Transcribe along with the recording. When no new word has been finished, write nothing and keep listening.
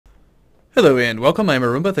Hello and welcome, I'm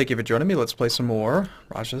Arumba. Thank you for joining me. Let's play some more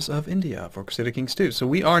Rajas of India for Crusader Kings 2. So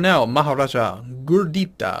we are now Maharaja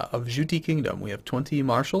Gurdita of Juti Kingdom. We have 20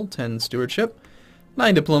 martial, 10 stewardship,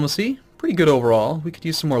 9 diplomacy. Pretty good overall. We could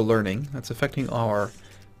use some more learning. That's affecting our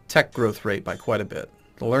tech growth rate by quite a bit.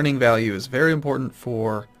 The learning value is very important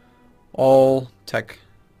for all tech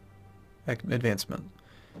advancement.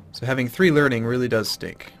 So having 3 learning really does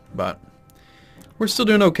stink, but we're still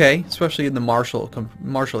doing okay, especially in the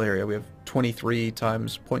martial area. We have 23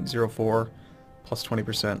 times 0.04 plus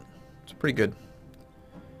 20%. It's pretty good.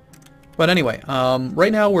 But anyway,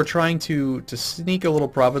 right now we're trying to sneak a little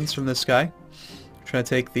province from this guy. We're trying to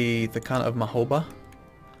take the Khan of Mahoba.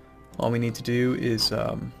 All we need to do is,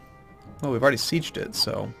 well, we've already sieged it,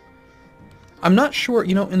 so I'm not sure.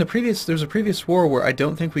 You know, there's a previous war where I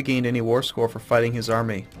don't think we gained any war score for fighting his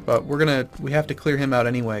army, but we have to clear him out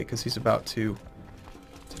anyway because he's about to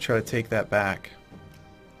try to take that back.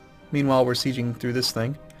 Meanwhile, we're sieging through this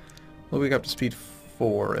thing. We'll get up to speed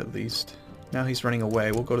 4 at least. Now he's running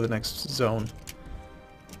away. We'll go to the next zone.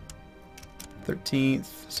 13th,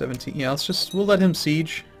 17th. Yeah, we'll let him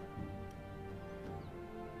siege.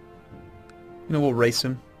 You know, we'll race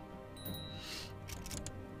him.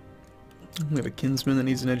 We have a kinsman that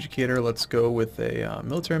needs an educator. Let's go with a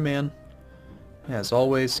military man. As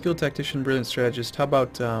always, skilled tactician, brilliant strategist. How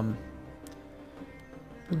about we'll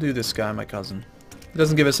do this guy, my cousin. It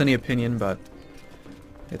doesn't give us any opinion, but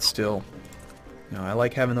it's still, you know, I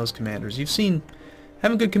like having those commanders. You've seen,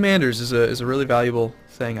 having good commanders is a really valuable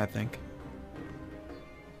thing, I think.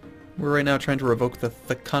 We're right now trying to revoke the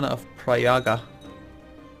Khan of Prayaga,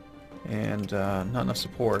 and not enough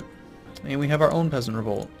support. And we have our own peasant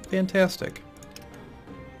revolt. Fantastic.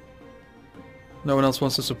 No one else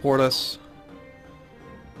wants to support us.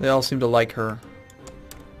 They all seem to like her.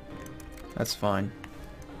 That's fine.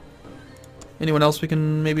 Anyone else we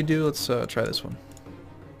can maybe do? Let's try this one.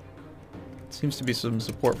 Seems to be some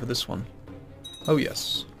support for this one. Oh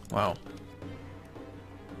yes. Wow.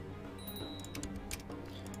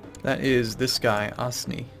 That is this guy,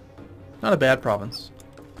 Asni. Not a bad province.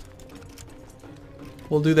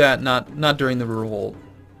 We'll do that not during the revolt.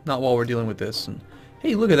 Not while we're dealing with this. And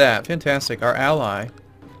hey, look at that. Fantastic. Our ally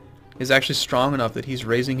is actually strong enough that he's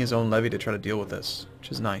raising his own levy to try to deal with this,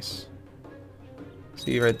 which is nice.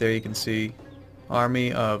 See right there, you can see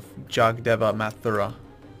Army of Jagdeva Mathura.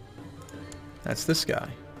 That's this guy.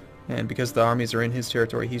 And because the armies are in his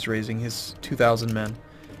territory, he's raising his 2,000 men.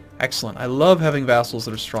 Excellent. I love having vassals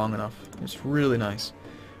that are strong enough. It's really nice.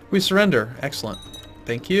 We surrender. Excellent.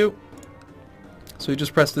 Thank you. So he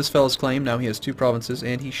just pressed this fellow's claim. Now he has 2 provinces,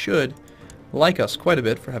 and he should like us quite a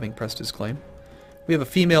bit for having pressed his claim. We have a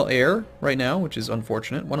female heir right now, which is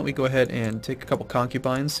unfortunate. Why don't we go ahead and take a couple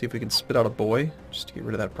concubines, see if we can spit out a boy, just to get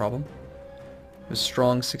rid of that problem. A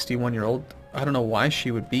strong 61-year-old. I don't know why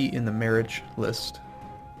she would be in the marriage list.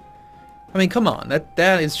 I mean, come on,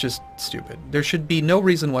 that is just stupid. There should be no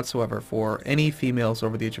reason whatsoever for any females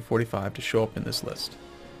over the age of 45 to show up in this list.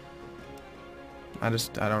 I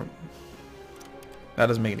don't... That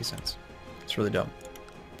doesn't make any sense. It's really dumb.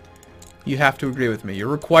 You have to agree with me. You're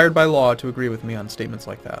required by law to agree with me on statements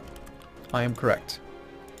like that. I am correct.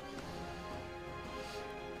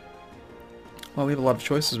 Well, we have a lot of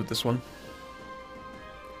choices with this one.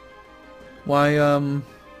 Why, oh,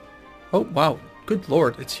 wow. Good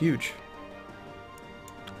lord, it's huge.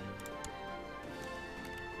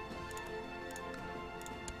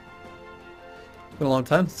 It's been a long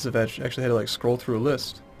time since I've actually had to, like, scroll through a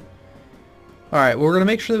list. Alright, well, we're going to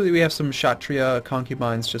make sure that we have some Kshatriya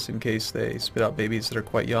concubines just in case they spit out babies that are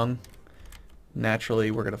quite young. Naturally,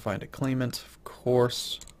 we're going to find a claimant, of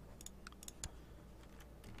course.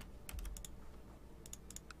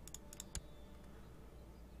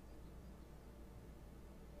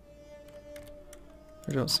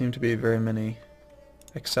 There don't seem to be very many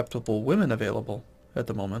acceptable women available at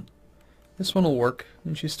the moment. This one will work,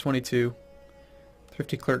 and she's 22.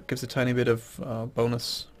 Thrifty Clerk gives a tiny bit of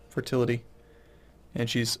bonus fertility. And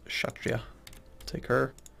she's Kshatriya. Take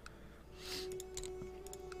her.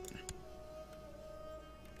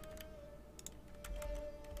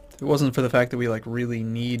 If it wasn't for the fact that we like really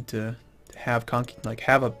need to have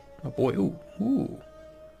have a boy. Ooh.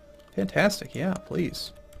 Fantastic, yeah,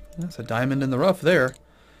 please. That's a diamond in the rough there.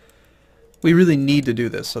 We really need to do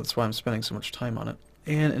this, so that's why I'm spending so much time on it.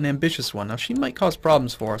 And an ambitious one. Now, she might cause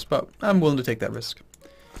problems for us, but I'm willing to take that risk.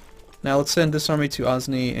 Now, let's send this army to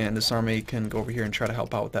Osni, and this army can go over here and try to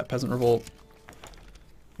help out with that peasant revolt.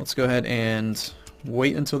 Let's go ahead and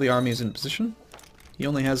wait until the army is in position. He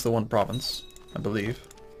only has the 1 province, I believe.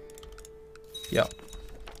 Yep.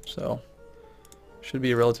 So, should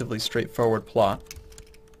be a relatively straightforward plot.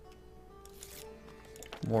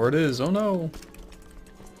 More it is. Oh no.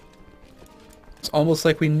 It's almost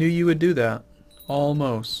like we knew you would do that.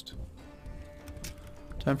 Almost.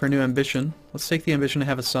 Time for a new ambition. Let's take the ambition to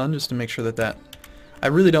have a son, just to make sure that I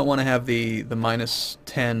really don't want to have the minus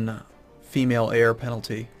 10 female heir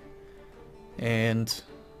penalty. And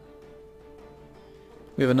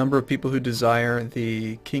we have a number of people who desire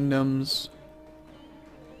the kingdoms.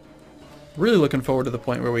 Really looking forward to the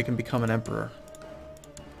point where we can become an emperor.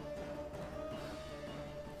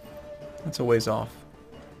 That's a ways off.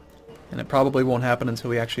 And it probably won't happen until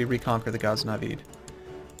we actually reconquer the Ghaznavid.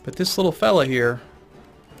 But this little fella here,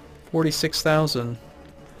 46,000.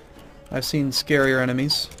 I've seen scarier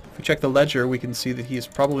enemies. If we check the ledger, we can see that he is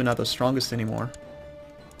probably not the strongest anymore.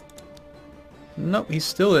 Nope, he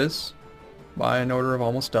still is. By an order of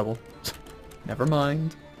almost double. Never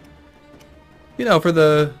mind. You know,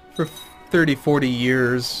 for 30, 40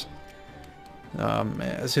 years,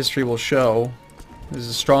 as history will show, he's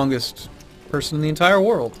the strongest person in the entire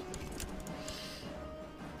world.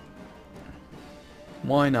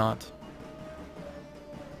 Why not?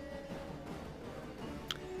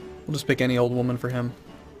 We'll just pick any old woman for him.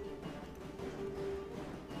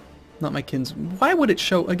 Not my kins... Why would it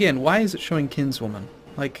show... Again, why is it showing kinswoman?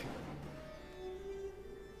 Like...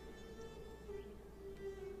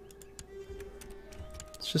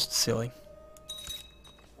 It's just silly.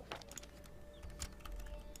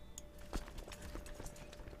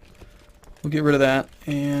 We'll get rid of that,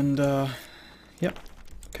 and, yep.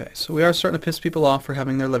 Okay, so we are starting to piss people off for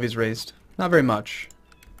having their levies raised. Not very much.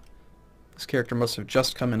 This character must have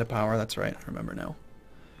just come into power, that's right, I remember now.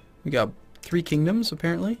 We got 3 kingdoms,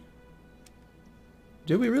 apparently.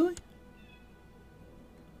 Do we really?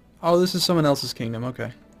 Oh, this is someone else's kingdom,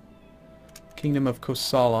 okay. Kingdom of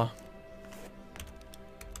Kosala.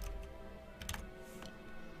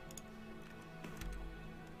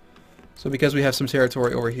 So because we have some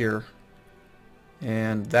territory over here,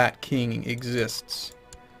 and that king exists,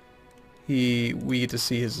 we get to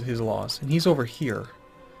see his laws. And he's over here.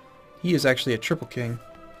 He is actually a triple king,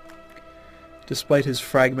 despite his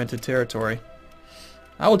fragmented territory.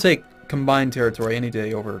 I will take combined territory any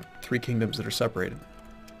day over 3 kingdoms that are separated.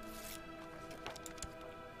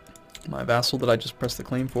 My vassal that I just pressed the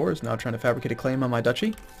claim for is now trying to fabricate a claim on my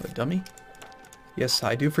duchy. What a dummy. Yes,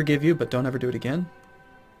 I do forgive you, but don't ever do it again.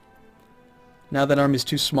 Now that army is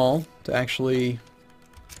too small to actually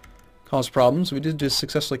cause problems, we did just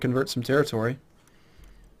successfully convert some territory.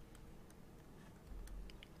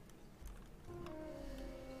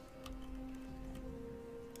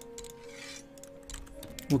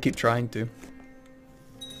 We'll keep trying to.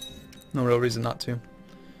 No real reason not to.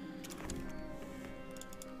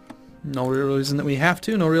 No real reason that we have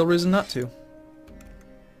to, no real reason not to.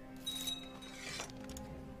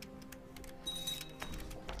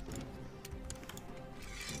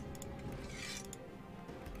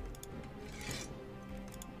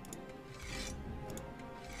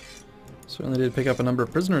 Certainly did pick up a number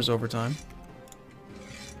of prisoners over time.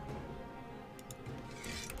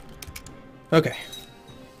 Okay.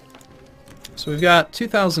 So we've got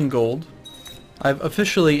 2,000 gold. I've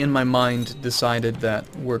officially, in my mind, decided that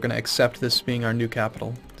we're going to accept this being our new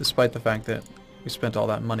capital, despite the fact that we spent all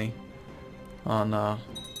that money on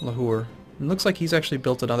Lahore. It looks like he's actually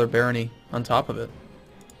built another barony on top of it.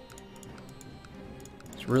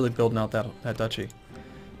 He's really building out that duchy.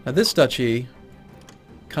 Now this duchy,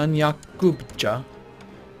 Kanyakubja,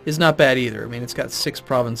 is not bad either. I mean, it's got 6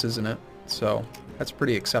 provinces in it, so that's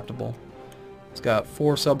pretty acceptable. It's got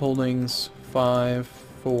 4 subholdings, 5,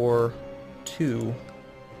 4, 2,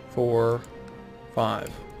 4,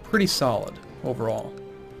 5. Pretty solid overall.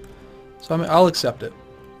 So I'll accept it.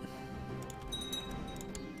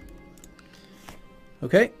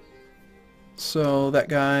 Okay. So that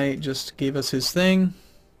guy just gave us his thing.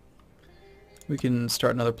 We can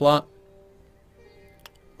start another plot.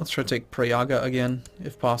 Let's try to take Prayaga again,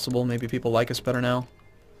 if possible. Maybe people like us better now.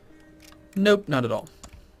 Nope, not at all.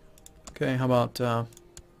 Okay, how about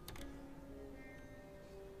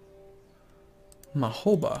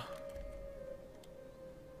Mahoba?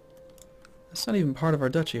 That's not even part of our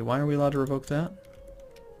duchy. Why are we allowed to revoke that?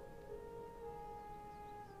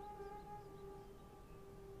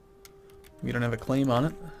 We don't have a claim on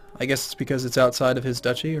it. I guess it's because it's outside of his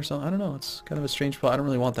duchy or something. I don't know. It's kind of a strange plot. I don't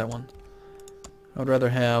really want that one. I would rather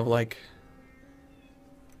have, like...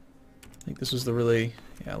 I think this was the really...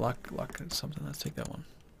 Yeah, lock something. Let's take that one.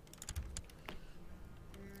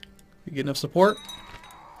 You get enough support?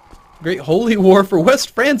 Great Holy War for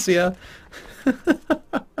West Francia!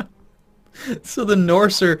 So the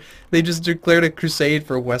Norse they just declared a crusade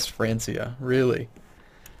for West Francia. Really.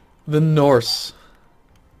 The Norse.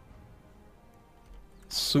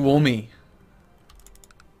 Suomi.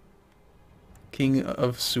 King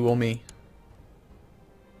of Suomi.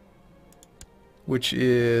 Which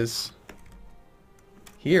is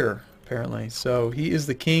here, apparently. So he is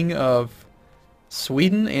the king of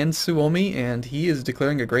Sweden and Suomi, and he is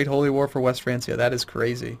declaring a great holy war for West Francia. That is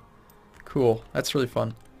crazy. Cool. That's really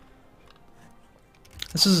fun.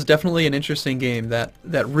 This is definitely an interesting game. That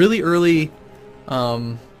really early,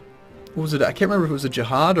 what was it? I can't remember if it was a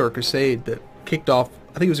jihad or a crusade that kicked off.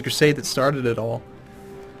 I think it was a crusade that started it all.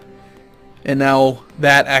 And now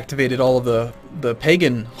that activated all of the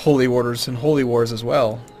pagan holy orders and holy wars as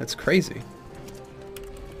well. That's crazy.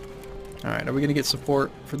 Alright, are we going to get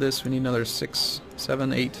support for this? We need another 6,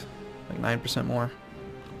 7, 8, like 9% more.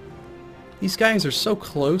 These guys are so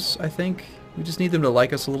close, I think. We just need them to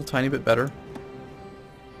like us a little tiny bit better.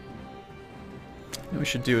 What we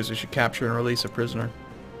should do is we should capture and release a prisoner.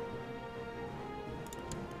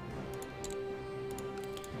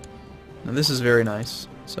 Now this is very nice.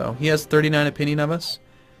 So he has 39 opinion of us.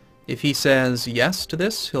 If he says yes to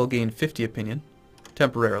this, he'll gain 50 opinion,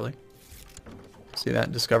 temporarily. See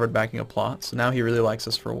that? Discovered backing a plot. So now he really likes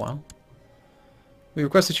us for a while. We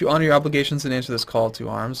request that you honor your obligations and answer this call to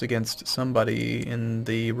arms against somebody in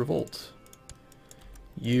the revolt.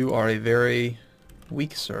 You are a very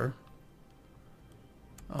weak sir.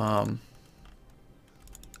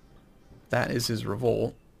 That is his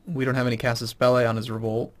revolt. We don't have any casus belli on his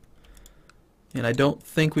revolt. And I don't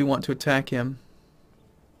think we want to attack him.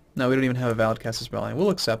 No, we don't even have a valid casus belli. We'll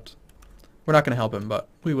accept. We're not going to help him, but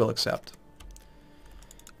we will accept.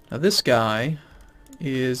 Now this guy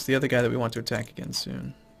is the other guy that we want to attack again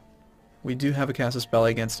soon. We do have a casus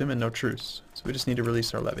belli against him and no truce. So we just need to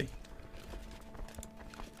release our levy.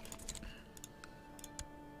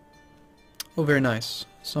 Oh, very nice.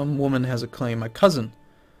 Some woman has a claim. My cousin.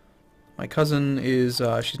 My cousin is,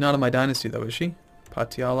 she's not in my dynasty though, is she?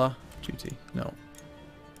 Patiala Juti. No.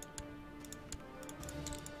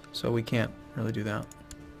 So we can't really do that.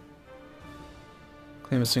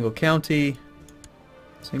 Claim a single county.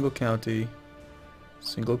 Single county.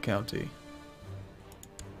 Single county.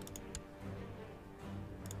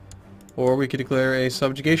 Or we could declare a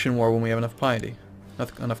subjugation war when we have enough piety.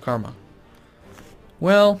 Enough karma.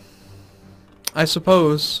 Well, I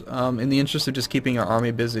suppose, in the interest of just keeping our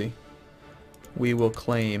army busy, we will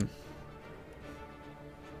claim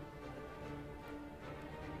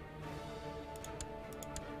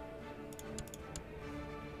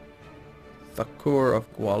Thakur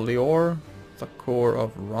of Gwalior, Thakur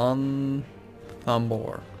of Ranthambore.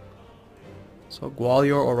 So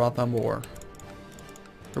Gwalior or Ranthambore.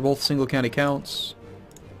 They're both single county counts.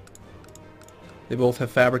 They both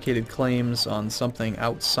have fabricated claims on something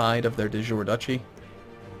outside of their de jure duchy.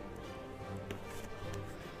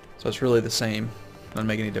 So it's really the same. Doesn't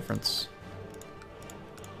make any difference.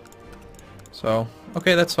 So,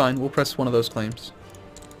 okay, that's fine. We'll press one of those claims.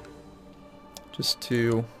 Just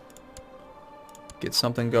to get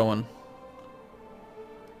something going.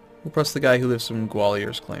 We'll press the guy who lives in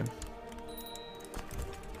Gwalior's claim.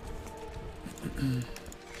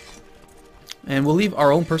 And we'll leave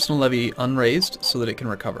our own personal levy unraised so that it can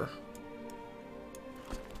recover.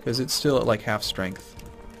 Because it's still at like half strength.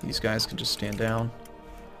 These guys can just stand down.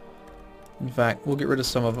 In fact, we'll get rid of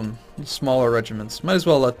some of them. Smaller regiments. Might as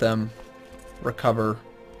well let them recover.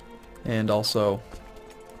 And also,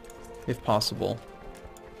 if possible,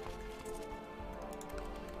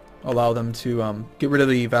 allow them to get rid of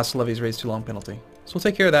the vassal levies raised too long penalty. So we'll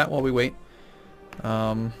take care of that while we wait.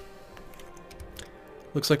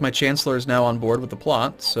 Looks like my Chancellor is now on board with the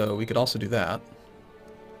plot, so we could also do that.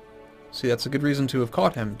 See, that's a good reason to have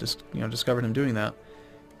caught him, just discovered him doing that.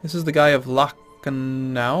 This is the guy of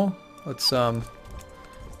Lacanau. Let's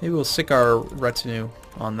maybe we'll sick our retinue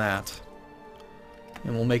on that,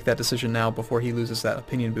 and we'll make that decision now before he loses that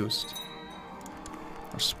opinion boost.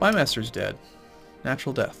 Our Spymaster's dead.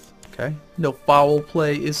 Natural death. Okay. No foul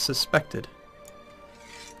play is suspected.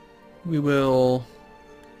 We will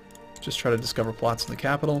just try to discover plots in the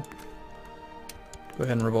capital. Go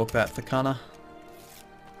ahead and revoke that Thakana.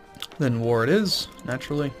 Then war it is,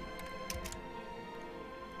 naturally.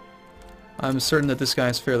 I'm certain that this guy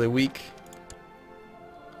is fairly weak.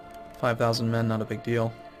 5,000 men, not a big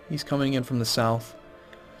deal. He's coming in from the south.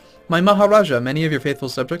 My Maharaja, many of your faithful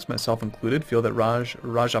subjects, myself included, feel that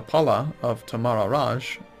Rajapala of Tamara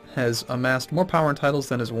Raj has amassed more power and titles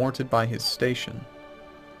than is warranted by his station.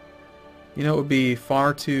 You know, it would be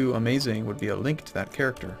far too amazing, would be a link to that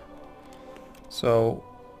character. So,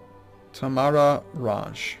 Tamara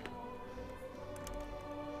Raj.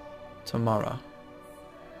 Tamara.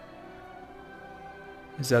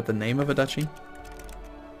 Is that the name of a duchy?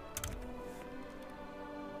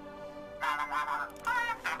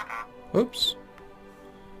 Oops.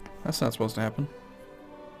 That's not supposed to happen.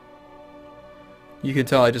 You can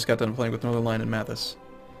tell I just got done playing with Northern Lion and Mathis.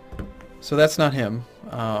 So that's not him.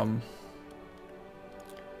 Alright,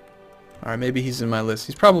 maybe he's in my list.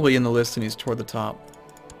 He's probably in the list and he's toward the top.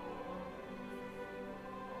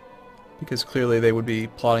 Because clearly they would be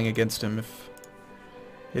plotting against him if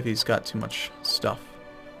he's got too much stuff.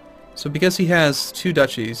 So because he has 2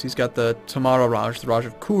 duchies, he's got the Tamara Raj, the Raj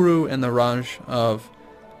of Kuru, and the Raj of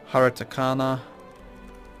Haritanaka.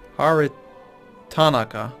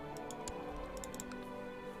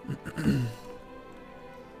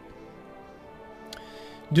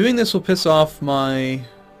 Doing this will piss off my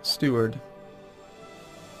steward,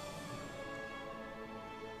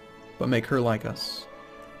 but make her like us.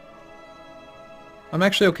 I'm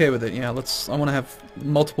actually okay with it. Yeah, I want to have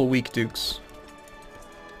multiple weak dukes.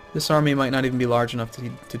 This army might not even be large enough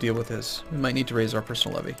to deal with his. We might need to raise our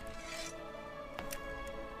personal levy.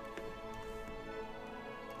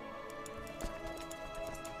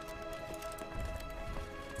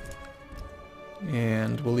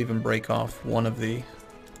 And we'll even break off one of the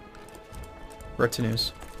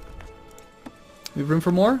retinues. We have room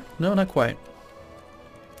for more? No, not quite.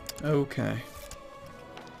 Okay.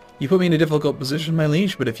 You put me in a difficult position, my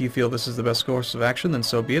liege, but if you feel this is the best course of action, then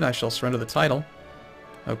so be it. I shall surrender the title.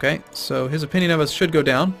 Okay, so his opinion of us should go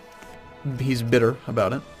down. He's bitter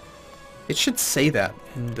about it. It should say that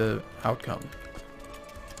in the outcome.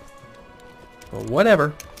 But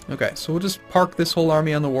whatever. Okay, so we'll just park this whole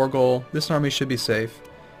army on the war goal. This army should be safe.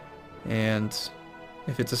 And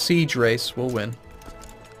if it's a siege race, we'll win.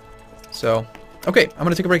 So, okay, I'm going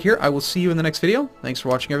to take a break here. I will see you in the next video. Thanks for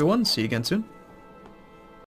watching, everyone. See you again soon.